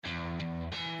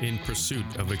in pursuit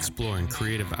of exploring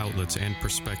creative outlets and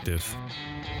perspective.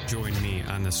 Join me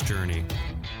on this journey.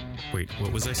 Wait,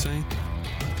 what was I saying?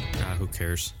 Who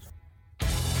cares?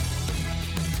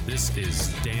 This is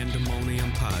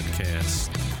Dandemonium Podcast.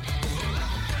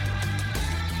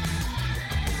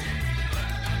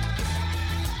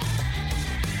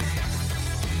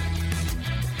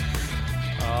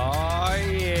 Oh,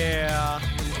 yeah.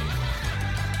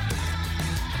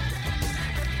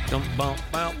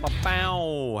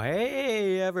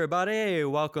 Hey, everybody.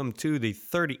 Welcome to the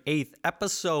 38th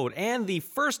episode and the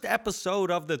first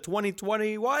episode of the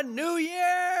 2021 New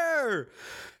Year.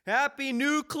 Happy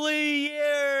Nuclear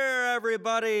Year,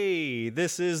 everybody.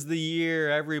 This is the year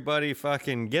everybody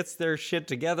fucking gets their shit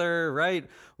together, right?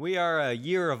 We are a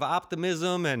year of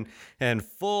optimism and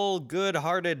full,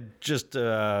 good-hearted, just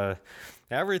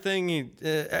everything,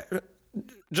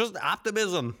 just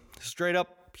optimism. Straight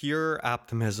up pure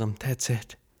optimism. That's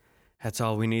it. That's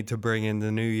all we need to bring in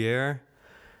the new year.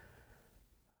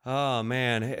 Oh,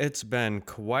 man, it's been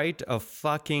quite a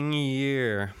fucking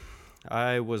year.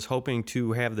 I was hoping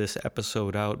to have this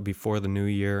episode out before the new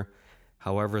year.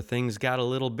 However, things got a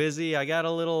little busy. I got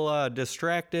a little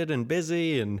distracted and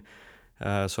busy, and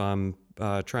so I'm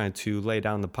trying to lay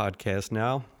down the podcast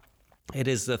now. It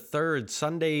is the third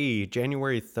Sunday,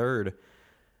 January 3rd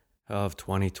of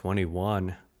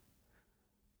 2021.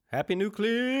 Happy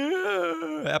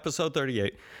Nuclear! Episode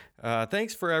 38.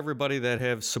 Thanks for everybody that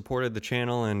have supported the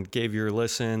channel and gave your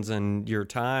listens and your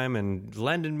time and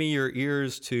lending me your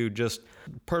ears to just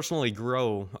personally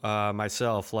grow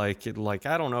myself. Like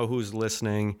I don't know who's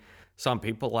listening. Some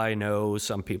people I know,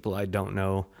 some people I don't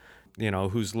know,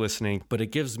 who's listening. But it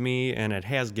gives me, and it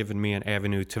has given me, an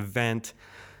avenue to vent,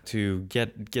 to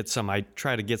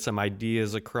try to get some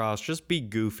ideas across. Just be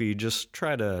goofy. Just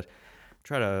try to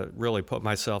really put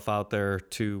myself out there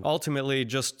to ultimately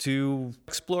just to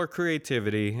explore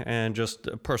creativity and just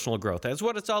personal growth. That's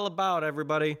what it's all about,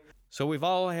 everybody. So we've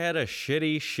all had a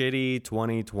shitty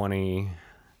 2020,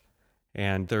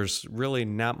 and there's really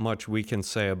not much we can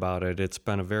say about it. It's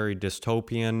been a very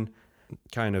dystopian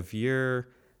kind of year.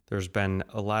 There's been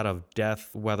a lot of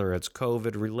death, whether it's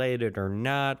COVID related or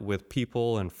not, with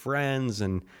people and friends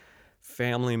and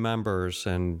family members,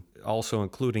 and also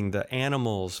including the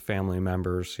animals' family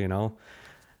members.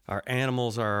 Our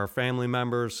animals are our family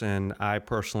members, and I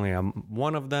personally am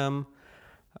one of them.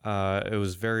 It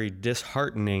was very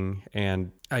disheartening,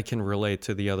 and I can relate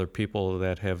to the other people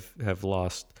that have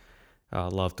lost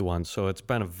loved ones. So it's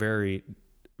been a very,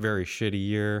 very shitty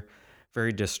year,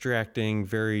 very distracting,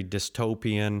 very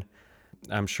dystopian.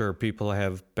 I'm sure people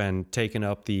have been taking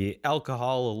up the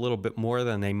alcohol a little bit more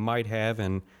than they might have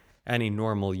in any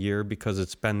normal year, because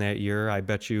it's been that year. I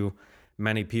bet you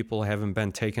many people haven't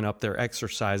been taking up their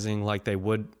exercising like they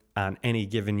would on any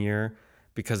given year,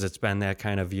 because it's been that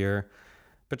kind of year.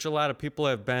 But a lot of people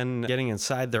have been getting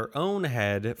inside their own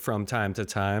head from time to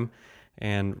time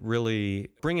and really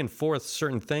bringing forth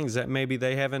certain things that maybe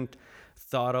they haven't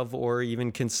thought of or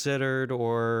even considered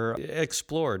or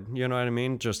explored. You know what I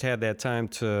mean? Just had that time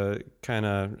to kind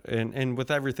of, and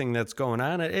with everything that's going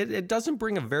on, it doesn't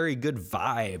bring a very good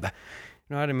vibe. You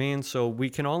know what I mean? So we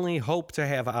can only hope to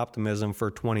have optimism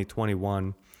for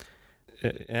 2021.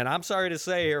 And I'm sorry to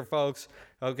say here, folks,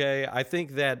 okay, I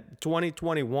think that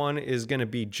 2021 is going to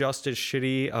be just as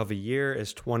shitty of a year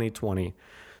as 2020.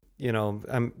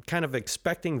 I'm kind of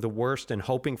expecting the worst and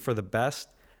hoping for the best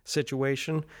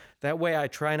situation. That way I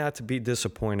try not to be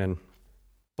disappointed.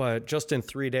 But just in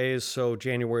 3 days, so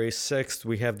January 6th,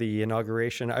 we have the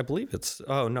inauguration. I believe it's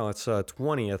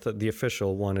 20th. The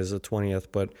official one is the 20th,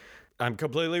 but I'm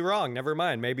completely wrong. Never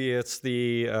mind. Maybe it's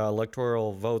the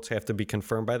electoral votes have to be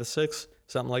confirmed by the 6th,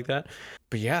 something like that.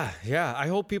 But yeah, I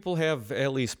hope people have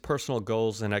at least personal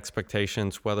goals and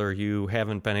expectations, whether you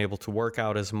haven't been able to work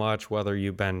out as much, whether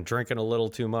you've been drinking a little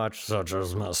too much, such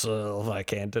as myself, I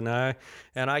can't deny,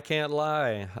 and I can't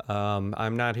lie.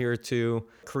 I'm not here to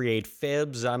create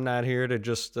fibs. I'm not here to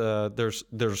just, there's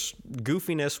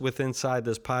goofiness inside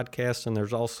this podcast, and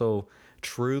there's also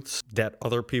truths that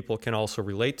other people can also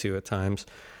relate to at times.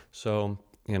 So,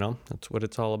 that's what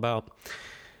it's all about.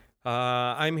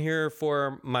 I'm here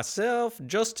for myself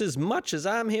just as much as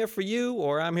I'm here for you,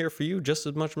 or I'm here for you just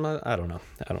as much. I don't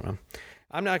know.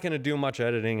 I'm not going to do much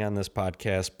editing on this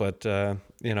podcast, but,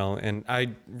 and I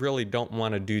really don't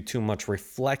want to do too much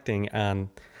reflecting on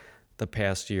the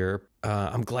past year.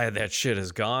 I'm glad that shit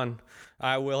is gone.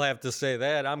 I will have to say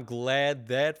that. I'm glad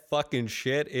that fucking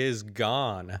shit is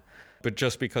gone. But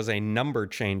just because a number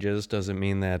changes doesn't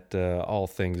mean that all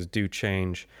things do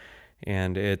change.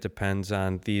 And it depends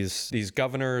on these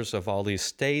governors of all these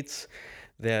states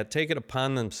that take it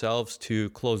upon themselves to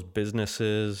close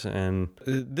businesses. And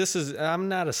I'm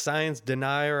not a science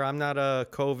denier. I'm not a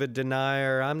COVID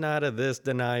denier. I'm not a this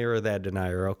denier or that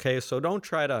denier. Okay. So don't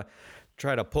try to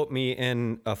put me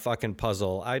in a fucking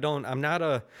puzzle. I'm not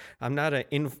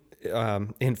an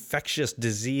infectious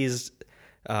disease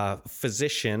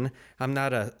physician. I'm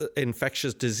not an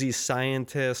infectious disease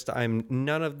scientist. I'm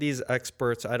none of these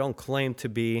experts. I don't claim to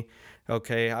be.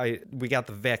 Okay, we got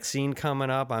the vaccine coming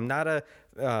up. I'm not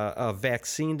a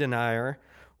vaccine denier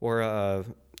or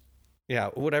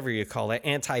whatever you call it,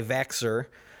 anti-vaxxer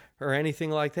or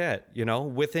anything like that. You know,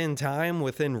 within time,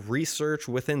 within research,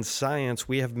 within science,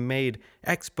 we have made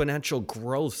exponential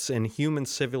growths in human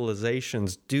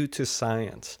civilizations due to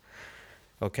science.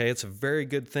 Okay, it's a very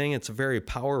good thing. It's a very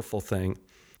powerful thing.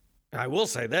 I will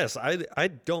say this, I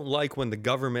don't like when the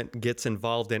government gets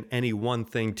involved in any one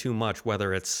thing too much,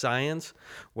 whether it's science,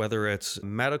 whether it's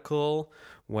medical,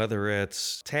 whether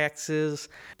it's taxes,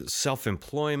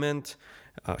 self-employment,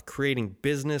 creating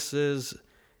businesses.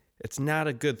 It's not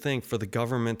a good thing for the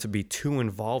government to be too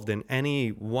involved in any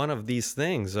one of these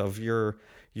things of your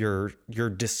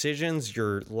decisions,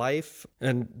 your life,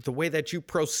 and the way that you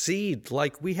proceed.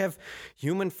 Like, we have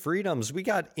human freedoms. We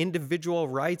got individual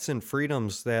rights and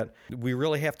freedoms that we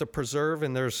really have to preserve,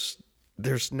 and there's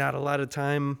not a lot of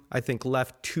time, I think,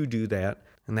 left to do that.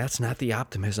 And that's not the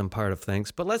optimism part of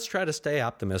things. But let's try to stay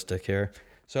optimistic here.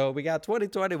 So we got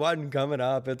 2021 coming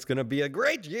up. It's going to be a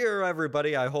great year,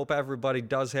 everybody. I hope everybody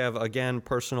does have, again,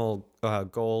 personal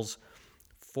goals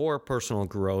for personal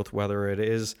growth, whether it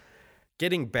is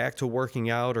getting back to working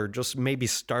out or just maybe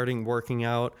starting working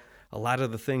out. A lot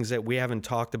of the things that we haven't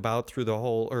talked about through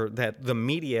that the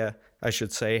media, I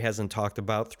should say, hasn't talked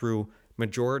about through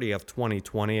majority of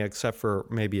 2020, except for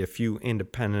maybe a few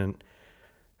independent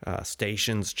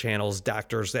stations, channels,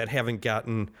 doctors that haven't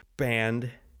gotten banned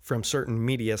from certain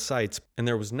media sites. And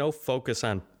there was no focus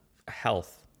on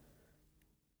health,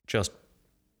 just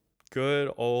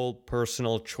good old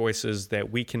personal choices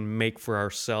that we can make for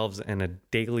ourselves in a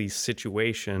daily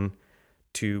situation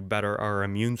to better our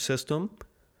immune system,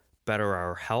 better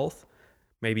our health,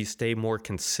 maybe stay more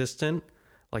consistent.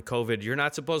 Like COVID, you're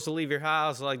not supposed to leave your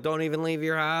house. Like, don't even leave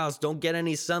your house. Don't get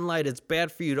any sunlight. It's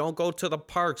bad for you. Don't go to the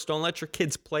parks. Don't let your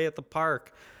kids play at the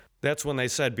park. That's when they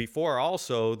said before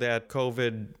also that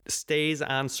COVID stays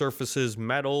on surfaces,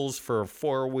 metals for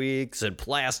 4 weeks, and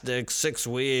plastic 6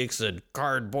 weeks, and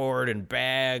cardboard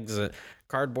bags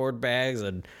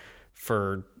and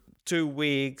for 2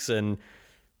 weeks, and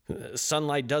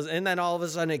sunlight does. And then all of a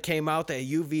sudden it came out that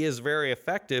UV is very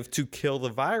effective to kill the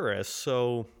virus.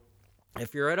 So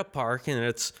if you're at a park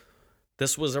and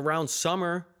this was around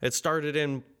summer, it started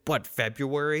in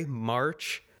February,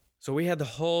 March. So we had the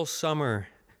whole summer.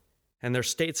 And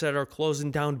there's states that are closing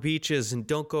down beaches and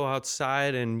don't go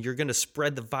outside, and you're going to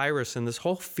spread the virus, and this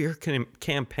whole fear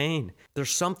campaign. There's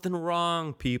something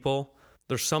wrong, people.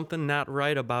 There's something not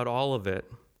right about all of it.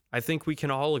 I think we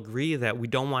can all agree that we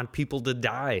don't want people to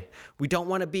die. We don't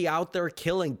want to be out there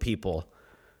killing people.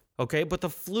 Okay, but the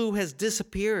flu has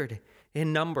disappeared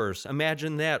in numbers.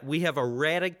 Imagine that. We have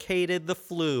eradicated the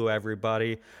flu,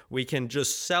 everybody. We can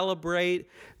just celebrate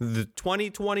the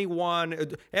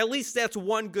 2021. At least that's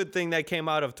one good thing that came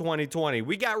out of 2020.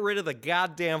 We got rid of the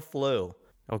goddamn flu,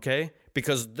 okay?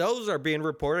 Because those are being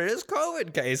reported as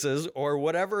COVID cases or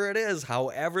whatever it is.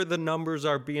 However the numbers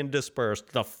are being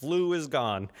dispersed, the flu is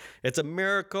gone. It's a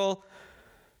miracle.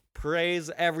 Praise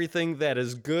everything that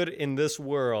is good in this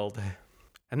world.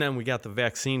 And then we got the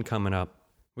vaccine coming up.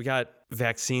 We got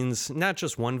vaccines, not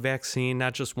just one vaccine,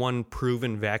 not just one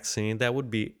proven vaccine. That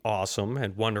would be awesome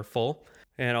and wonderful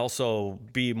and also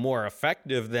be more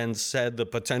effective than the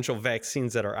potential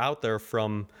vaccines that are out there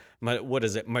from,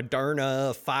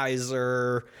 Moderna,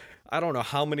 Pfizer. I don't know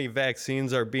how many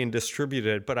vaccines are being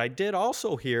distributed, but I did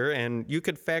also hear, and you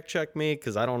could fact check me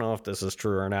because I don't know if this is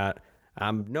true or not.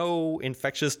 I'm no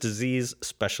infectious disease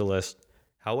specialist.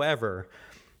 However,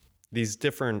 these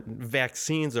different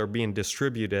vaccines are being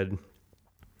distributed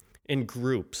in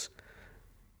groups.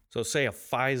 So say a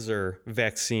Pfizer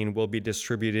vaccine will be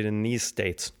distributed in these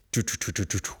states.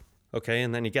 Okay,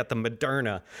 and then you got the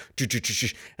Moderna.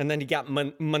 And then you got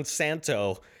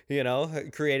Monsanto,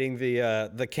 creating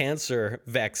the cancer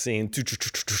vaccine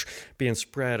being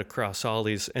spread across all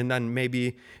these. And then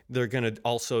maybe they're going to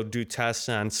also do tests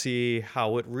on see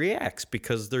how it reacts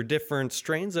because they're different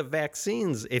strains of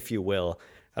vaccines, if you will.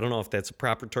 I don't know if that's a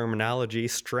proper terminology,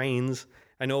 strains.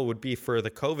 I know it would be for the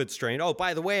COVID strain. Oh,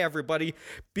 by the way, everybody,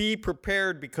 be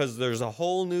prepared because there's a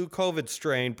whole new COVID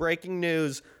strain. Breaking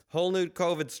news, whole new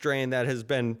COVID strain that has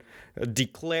been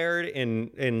declared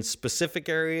in specific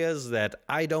areas that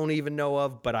I don't even know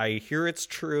of, but I hear it's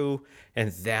true,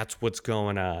 and that's what's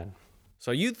going on.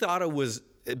 So you thought it was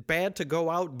bad to go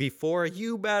out before?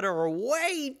 You better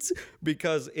wait,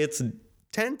 because it's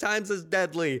 10 times as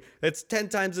deadly. It's 10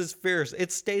 times as fierce.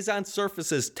 It stays on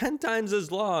surfaces 10 times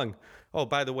as long. Oh,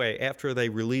 by the way, after they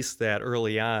released that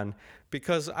early on,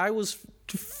 because I was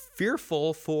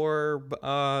fearful for,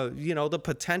 the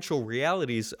potential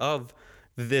realities of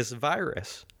this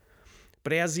virus.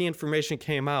 But as the information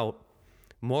came out,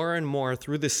 more and more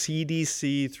through the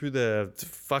CDC, through the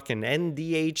fucking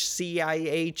NDH,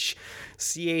 CIH,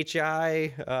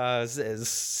 CHI,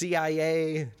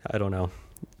 CIA, I don't know,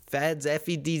 Feds,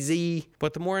 FEDZ.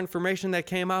 But the more information that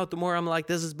came out, the more I'm like,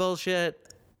 this is bullshit.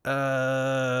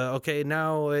 Okay,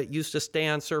 now it used to stay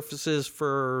on surfaces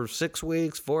for 6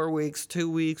 weeks, 4 weeks, 2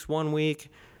 weeks, 1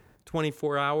 week,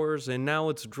 24 hours, and now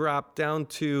it's dropped down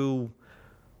to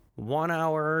 1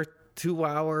 hour, 2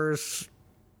 hours,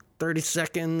 30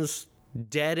 seconds,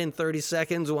 dead in 30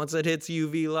 seconds once it hits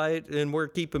UV light, and we're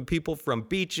keeping people from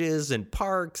beaches and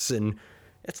parks, and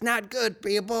it's not good,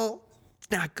 people. It's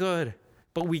not good.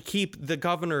 But we keep the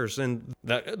governors and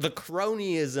the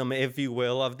cronyism, if you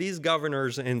will, of these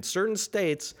governors in certain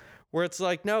states where it's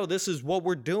like, no, this is what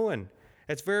we're doing.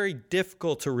 It's very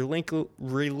difficult to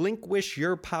relinquish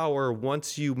your power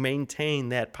once you maintain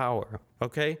that power,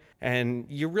 okay? And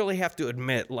you really have to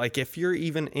admit, like, if you're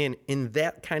even in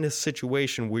that kind of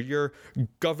situation where you're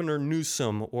Governor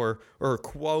Newsom or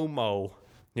Cuomo,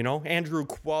 Andrew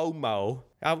Cuomo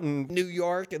out in New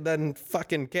York and then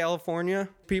fucking California,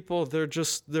 people,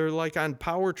 they're like on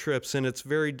power trips, and it's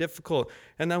very difficult.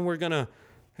 And then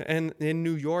and in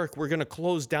New York, we're going to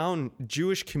close down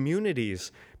Jewish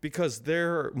communities because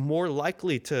they're more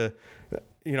likely to,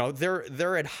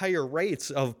 they're at higher rates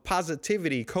of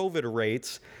positivity, COVID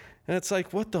rates. And it's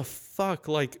like, what the fuck?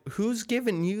 Like, who's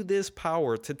giving you this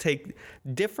power to take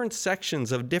different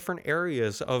sections of different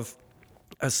areas of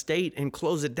a state and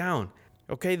close it down?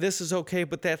 Okay, this is okay,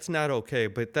 but that's not okay.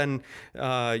 But then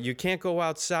you can't go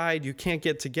outside. You can't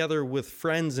get together with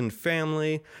friends and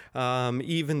family,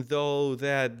 even though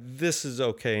that this is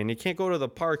okay. And you can't go to the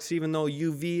parks, even though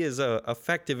UV is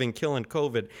effective in killing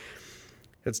COVID.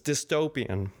 It's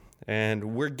dystopian.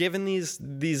 And we're giving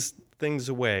these things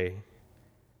away.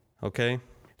 Okay?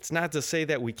 It's not to say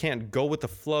that we can't go with the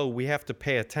flow. We have to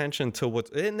pay attention to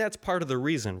and that's part of the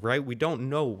reason, right? We don't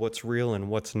know what's real and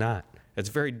what's not. It's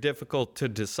very difficult to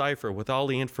decipher with all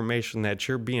the information that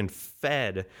you're being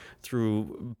fed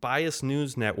through biased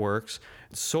news networks,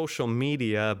 social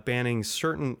media, banning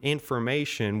certain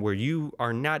information where you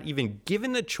are not even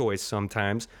given the choice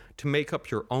sometimes to make up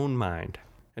your own mind.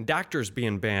 And doctors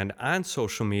being banned on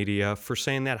social media for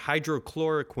saying that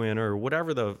hydrochloroquine or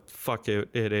whatever the fuck it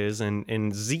is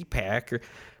and Z-Pak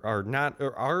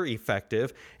are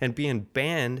effective, and being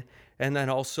banned. And then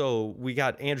also we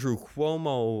got Andrew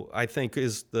Cuomo, I think,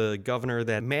 is the governor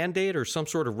that mandate or some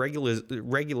sort of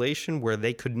regulation where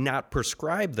they could not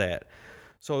prescribe that.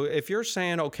 So if you're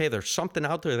saying, okay, there's something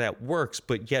out there that works,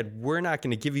 but yet we're not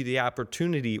going to give you the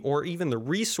opportunity or even the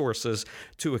resources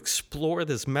to explore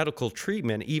this medical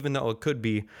treatment, even though it could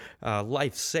be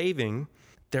life-saving,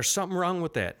 there's something wrong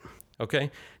with that.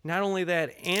 Okay? Not only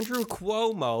that, Andrew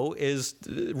Cuomo is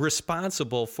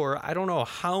responsible for I don't know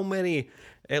how many,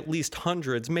 at least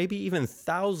hundreds, maybe even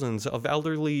thousands of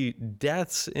elderly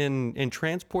deaths in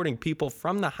transporting people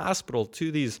from the hospital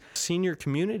to these senior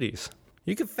communities.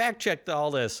 You can fact check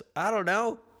all this. I don't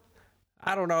know.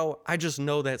 I just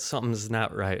know that something's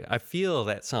not right. I feel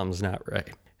that something's not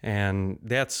right. And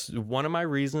that's one of my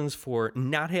reasons for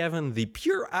not having the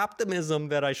pure optimism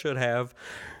that I should have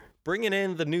bringing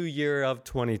in the new year of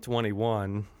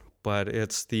 2021. But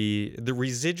it's the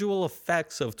residual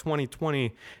effects of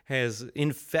 2020 has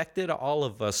infected all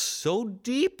of us so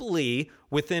deeply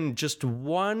within just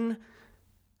one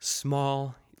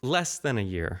less than a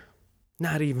year.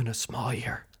 Not even a small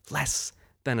year. Less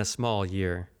than a small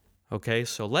year. Okay,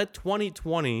 so let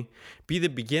 2020 be the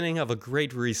beginning of a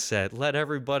great reset. Let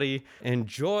everybody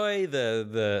enjoy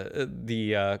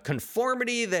the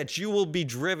conformity that you will be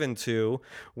driven to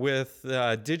with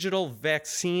digital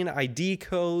vaccine ID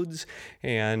codes.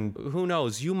 And who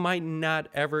knows, you might not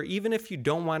ever, even if you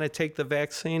don't want to take the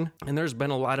vaccine, and there's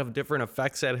been a lot of different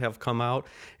effects that have come out,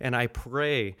 and I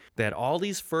pray that all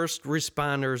these first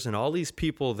responders and all these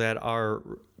people that are,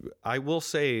 I will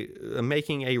say,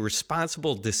 making a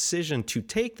responsible decision to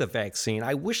take the vaccine,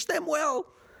 I wish them well.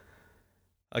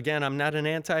 Again, I'm not an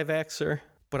anti-vaxxer,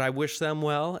 but I wish them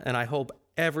well, and I hope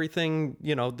everything,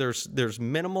 there's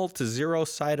minimal to zero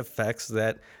side effects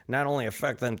that not only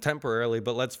affect them temporarily,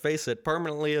 but let's face it,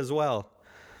 permanently as well.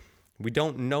 We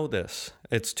don't know this.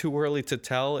 It's too early to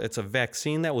tell. It's a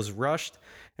vaccine that was rushed,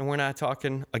 and we're not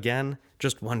talking, again,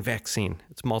 just one vaccine.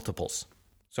 It's multiples.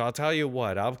 So I'll tell you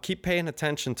what, I'll keep paying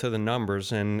attention to the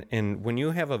numbers. And when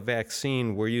you have a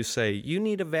vaccine where you say you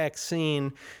need a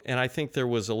vaccine, and I think there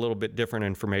was a little bit different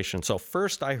information. So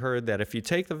first I heard that if you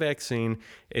take the vaccine,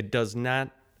 it does not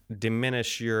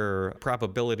diminish your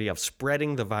probability of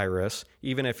spreading the virus,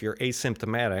 even if you're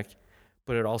asymptomatic,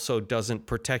 but it also doesn't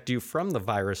protect you from the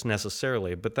virus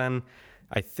necessarily. But then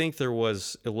I think there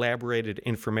was elaborated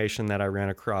information that I ran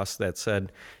across that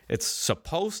said it's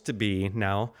supposed to be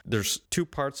now. There's two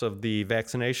parts of the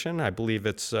vaccination. I believe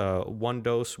it's one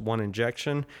dose, one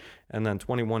injection, and then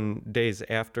 21 days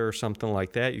after, something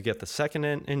like that, you get the second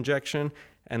injection.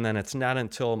 And then it's not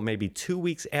until maybe 2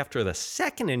 weeks after the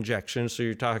second injection. So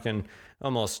you're talking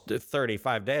almost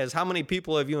 35 days. How many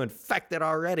people have you infected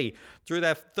already through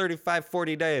that 35,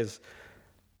 40 days?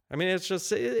 I mean,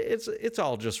 it's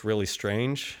all just really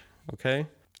strange, okay?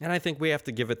 And I think we have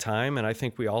to give it time, and I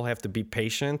think we all have to be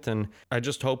patient, and I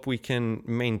just hope we can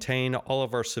maintain all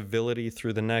of our civility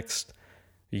through the next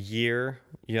year,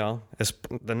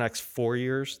 the next 4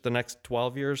 years, the next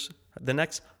 12 years, the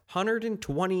next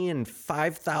 120 and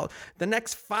 5,000, the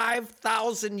next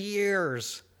 5,000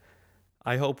 years.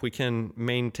 I hope we can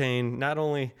maintain not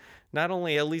only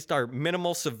at least our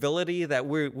minimal civility that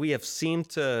we have seemed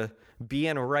to be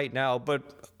in right now, but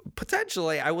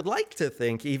potentially I would like to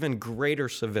think even greater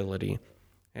civility.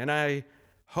 And I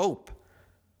hope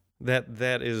that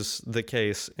that is the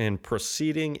case in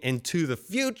proceeding into the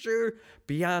future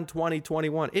beyond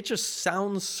 2021. It just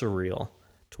sounds surreal,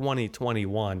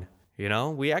 2021.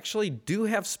 We actually do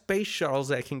have space shuttles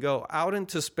that can go out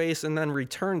into space and then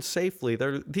return safely.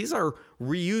 These are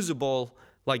reusable,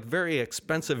 like very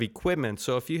expensive equipment.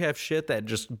 So if you have shit that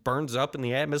just burns up in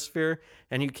the atmosphere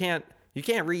and you can't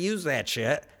reuse that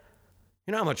shit,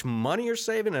 you know how much money you're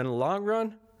saving in the long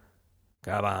run?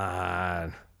 Come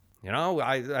on.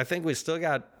 I think we still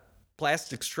got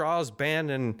plastic straws banned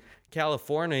in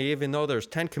California, even though there's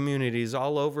 10 communities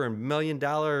all over in $1 million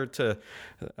to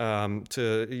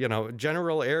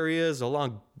general areas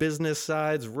along business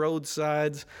sides, road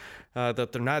sides,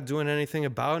 that they're not doing anything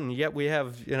about. And yet we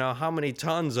have, how many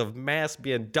tons of mass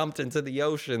being dumped into the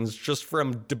oceans just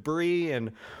from debris.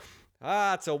 And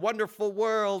it's a wonderful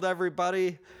world,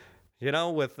 everybody.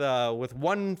 With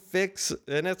one fix,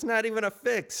 and it's not even a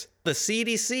fix. The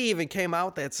CDC even came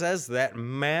out that says that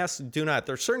masks do not.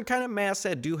 There's certain kind of masks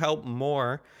that do help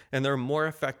more, and they're more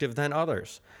effective than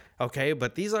others. Okay,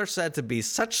 but these are said to be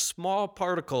such small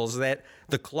particles that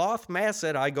the cloth masks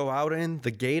that I go out in, the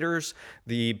gaiters,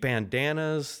 the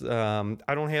bandanas,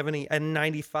 I don't have any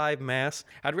N95 masks.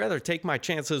 I'd rather take my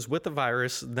chances with the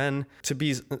virus than to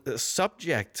be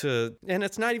subject to, and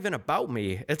it's not even about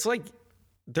me. It's like,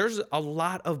 there's a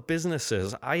lot of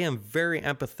businesses. I am very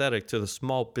empathetic to the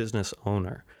small business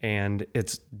owner, and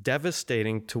it's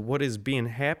devastating to what is being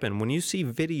happened. When you see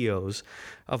videos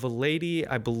of a lady,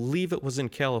 I believe it was in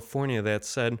California, that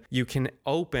said you can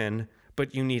open,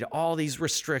 but you need all these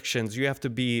restrictions. You have to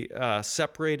be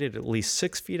separated at least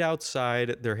 6 feet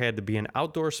outside. There had to be an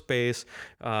outdoor space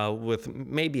with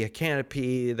maybe a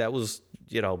canopy that was,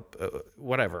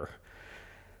 whatever.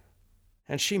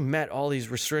 And she met all these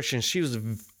restrictions. She was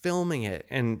filming it,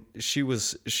 and she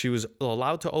was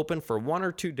allowed to open for 1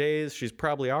 or 2 days. She's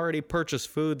probably already purchased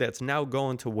food that's now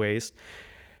going to waste.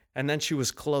 And then she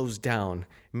was closed down.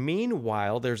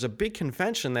 Meanwhile, there's a big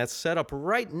convention that's set up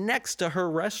right next to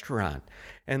her restaurant.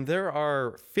 And there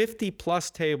are 50 plus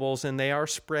tables, and they are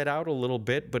spread out a little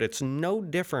bit, but it's no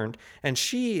different. And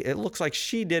it looks like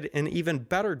she did an even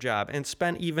better job and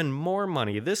spent even more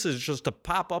money. This is just a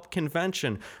pop-up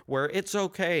convention where it's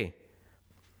okay.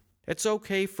 It's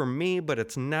okay for me, but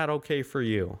it's not okay for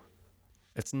you.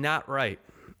 It's not right.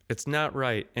 It's not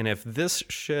right. And if this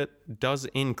shit does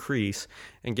increase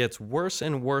and gets worse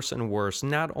and worse and worse,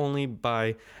 not only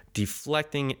by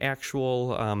deflecting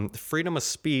actual freedom of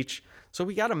speech. So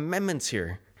we got amendments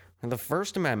here. And the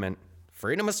First Amendment,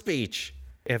 freedom of speech.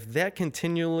 If that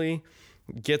continually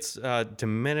gets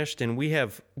diminished, and we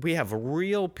have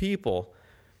real people,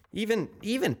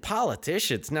 even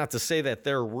politicians, not to say that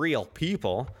they're real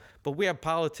people, but we have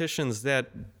politicians that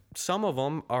some of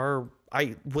them are,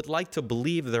 I would like to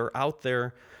believe they're out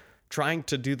there trying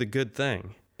to do the good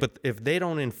thing. But if they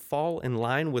don't fall in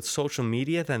line with social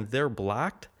media, then they're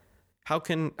blocked. How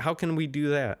can we do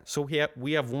that? So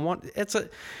we have one. It's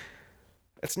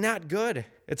not good.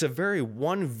 It's a very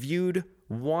one-viewed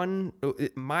one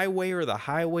my way or the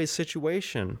highway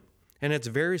situation. And it's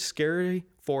very scary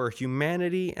for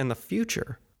humanity and the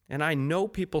future. And I know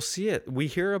people see it. We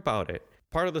hear about it.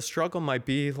 Part of the struggle might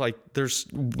be like,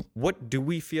 what do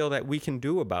we feel that we can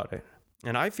do about it?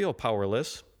 And I feel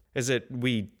powerless. Is it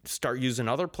we start using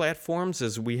other platforms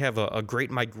as we have a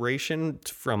great migration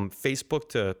from Facebook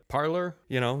to Parler?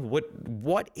 You know,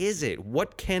 what is it?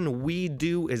 What can we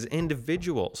do as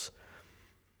individuals?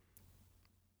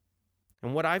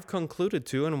 And what I've concluded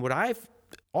to, and what I've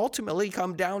ultimately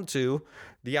come down to,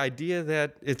 the idea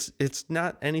that it's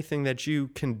not anything that you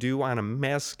can do on a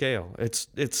mass scale.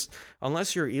 It's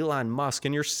unless you're Elon Musk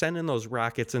and you're sending those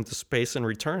rockets into space and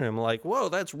returning them, like, whoa,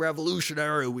 that's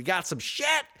revolutionary. We got some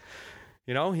shit.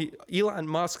 You know, Elon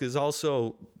Musk is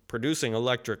also producing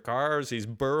electric cars. He's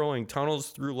burrowing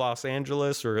tunnels through Los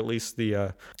Angeles, or at least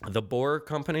the Bohr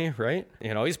company, right?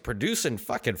 You know, he's producing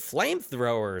fucking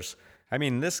flamethrowers. I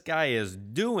mean, this guy is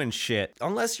doing shit.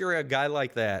 Unless you're a guy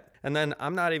like that. And then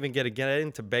I'm not even going to get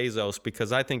into Bezos,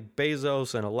 because I think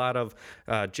Bezos and a lot of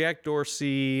Jack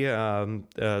Dorsey,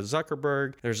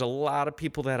 Zuckerberg, there's a lot of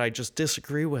people that I just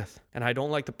disagree with. And I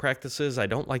don't like the practices. I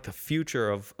don't like the future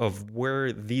of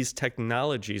where these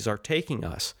technologies are taking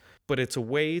us. But it's a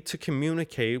way to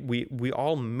communicate. We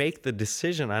all make the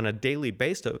decision on a daily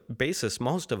basis,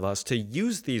 most of us, to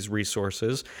use these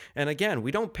resources. And again,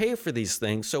 we don't pay for these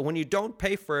things. So when you don't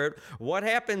pay for it, what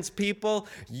happens, people?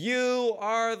 You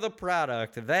are the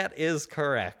product. That is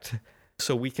correct.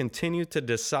 So we continue to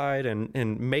decide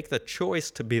and make the choice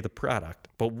to be the product.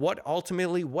 But what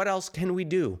else can we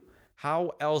do?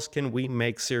 How else can we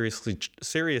make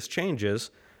serious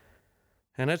changes?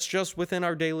 And it's just within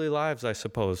our daily lives, I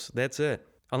suppose. That's it.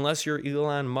 Unless you're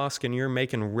Elon Musk and you're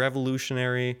making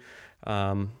revolutionary...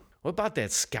 what about that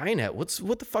Skynet?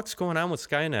 What the fuck's going on with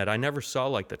Skynet? I never saw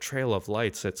like the trail of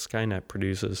lights that Skynet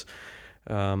produces.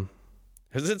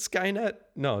 Is it Skynet?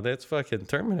 No, that's fucking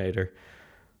Terminator.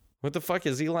 What the fuck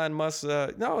is Elon Musk?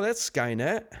 No, that's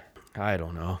Skynet. I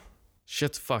don't know.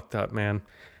 Shit's fucked up, man.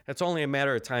 It's only a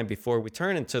matter of time before we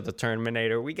turn into the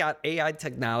Terminator. We got AI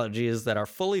technologies that are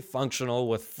fully functional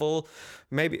with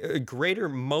maybe greater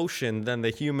motion than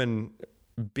the human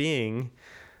being,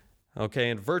 okay,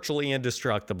 and virtually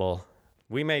indestructible.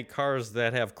 We make cars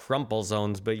that have crumple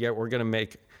zones, but yet we're going to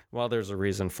make, well, there's a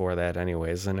reason for that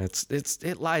anyways, and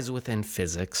it lies within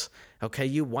physics, okay?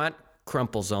 You want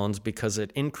crumple zones because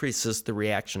it increases the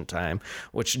reaction time,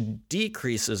 which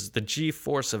decreases the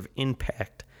G-force of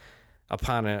impact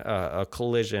upon a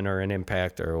collision or an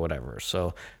impact or whatever.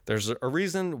 So there's a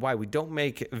reason why we don't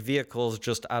make vehicles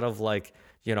just out of like,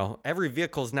 you know, every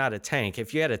vehicle is not a tank.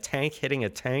 If you had a tank hitting a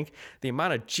tank, the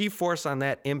amount of G-force on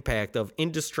that impact of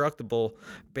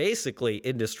basically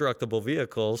indestructible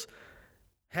vehicles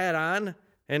head on,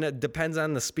 and it depends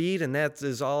on the speed, and that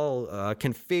is all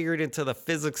configured into the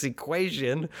physics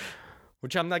equation,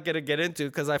 which I'm not going to get into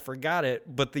because I forgot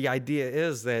it. But the idea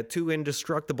is that two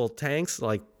indestructible tanks,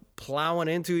 like, plowing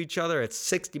into each other at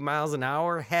 60 miles an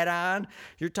hour head on,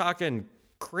 you're talking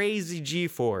crazy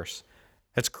G-force.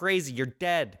 That's crazy. You're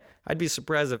dead. I'd be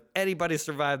surprised if anybody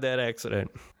survived that accident.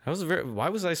 Why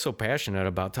was I so passionate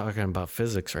about talking about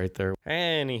physics right there?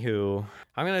 Anywho,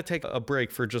 I'm going to take a break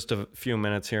for just a few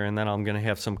minutes here, and then I'm going to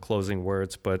have some closing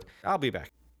words, but I'll be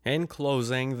back. In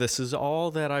closing, this is all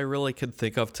that I really could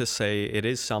think of to say. It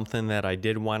is something that I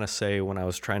did want to say when I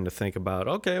was trying to think about,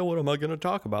 okay, what am I going to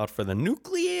talk about for the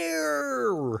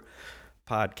nuclear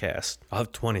podcast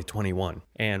of 2021?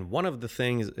 And one of the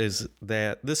things is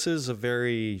that this is a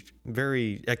very,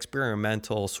 very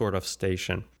experimental sort of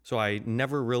station. So I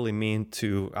never mean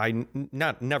to offend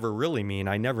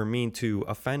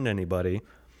anybody.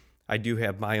 I do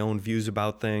have my own views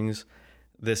about things.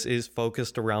 This is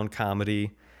focused around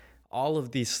comedy. All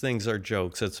of these things are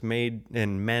jokes. It's made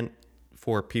and meant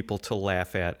for people to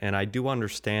laugh at. And I do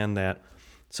understand that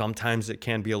sometimes it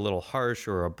can be a little harsh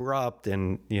or abrupt,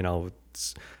 and, you know,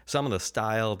 some of the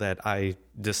style that I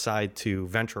decide to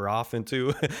venture off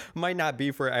into might not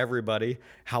be for everybody.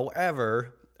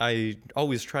 However, I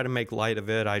always try to make light of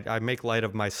it. I make light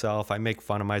of myself. I make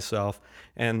fun of myself.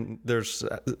 And there's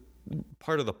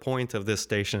part of the point of this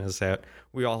station is that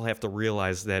we all have to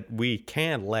realize that we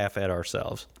can laugh at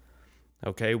ourselves.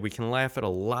 Okay, we can laugh at a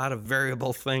lot of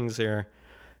variable things here,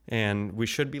 and we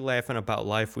should be laughing about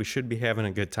life. We should be having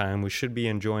a good time. We should be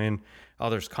enjoying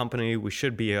others' company. We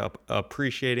should be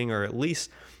appreciating, or at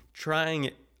least trying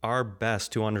our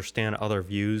best to understand other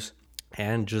views,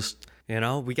 and just, you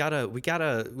know, we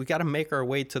gotta make our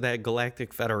way to that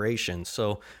Galactic Federation.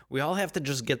 So we all have to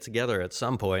just get together at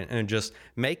some point and just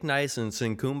make nice and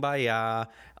sing Kumbaya.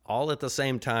 all at the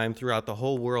same time throughout the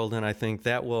whole world, and I think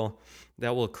that will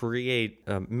create,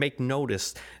 make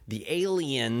notice the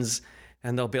aliens,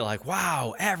 and they'll be like,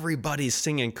 wow, everybody's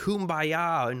singing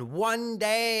Kumbaya in one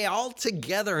day, all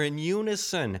together in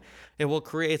unison. It will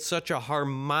create such a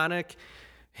harmonic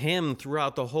hymn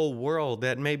throughout the whole world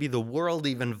that maybe the world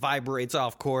even vibrates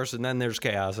off course, and then there's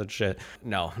chaos and shit.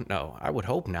 No, I would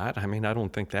hope not. I mean, I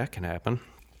don't think that can happen.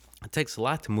 It takes a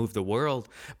lot to move the world,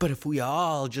 but if we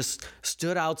all just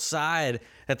stood outside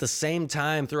at the same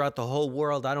time throughout the whole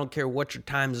world, I don't care what your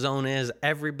time zone is,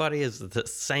 everybody is at the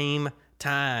same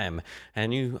time,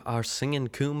 and you are singing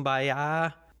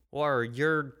Kumbaya, or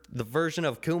you're the version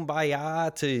of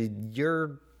Kumbaya to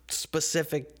your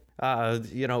specific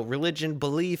religion,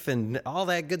 belief, and all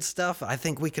that good stuff, I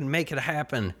think we can make it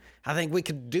happen. I think we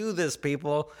could do this,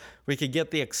 people. We could get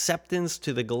the acceptance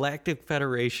to the Galactic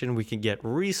Federation. We can get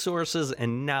resources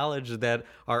and knowledge that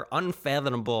are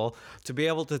unfathomable to be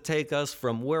able to take us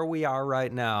from where we are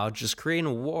right now, just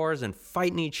creating wars and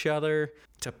fighting each other,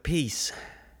 to peace,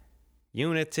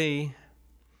 unity.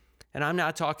 And I'm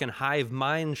not talking hive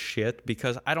mind shit,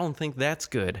 because I don't think that's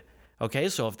good. Okay,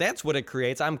 so if that's what it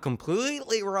creates, I'm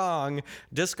completely wrong.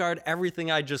 Discard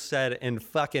everything I just said, and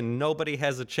fucking nobody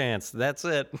has a chance. That's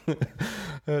it.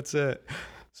 That's it.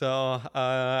 So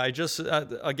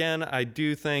again, I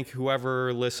do thank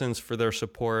whoever listens for their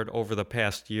support over the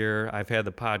past year. I've had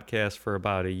the podcast for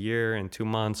about a year and 2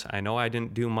 months. I know I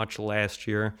didn't do much last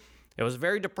year. It was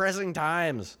very depressing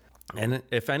times. And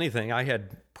if anything, I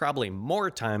had probably more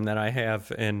time than I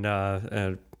have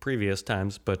in previous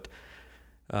times, but...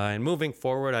 and moving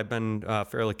forward, I've been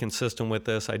fairly consistent with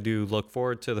this. I do look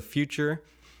forward to the future,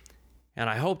 and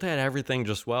I hope that everything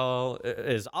just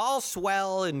is all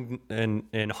swell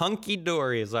and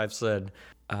hunky-dory, as I've said.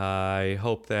 I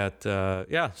hope that,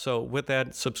 so with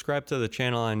that, subscribe to the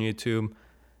channel on YouTube.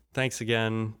 Thanks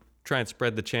again. Try and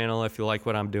spread the channel if you like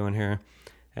what I'm doing here.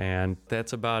 And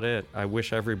that's about it. I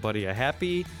wish everybody a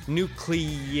happy nuclear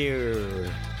year.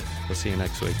 We'll see you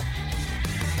next week.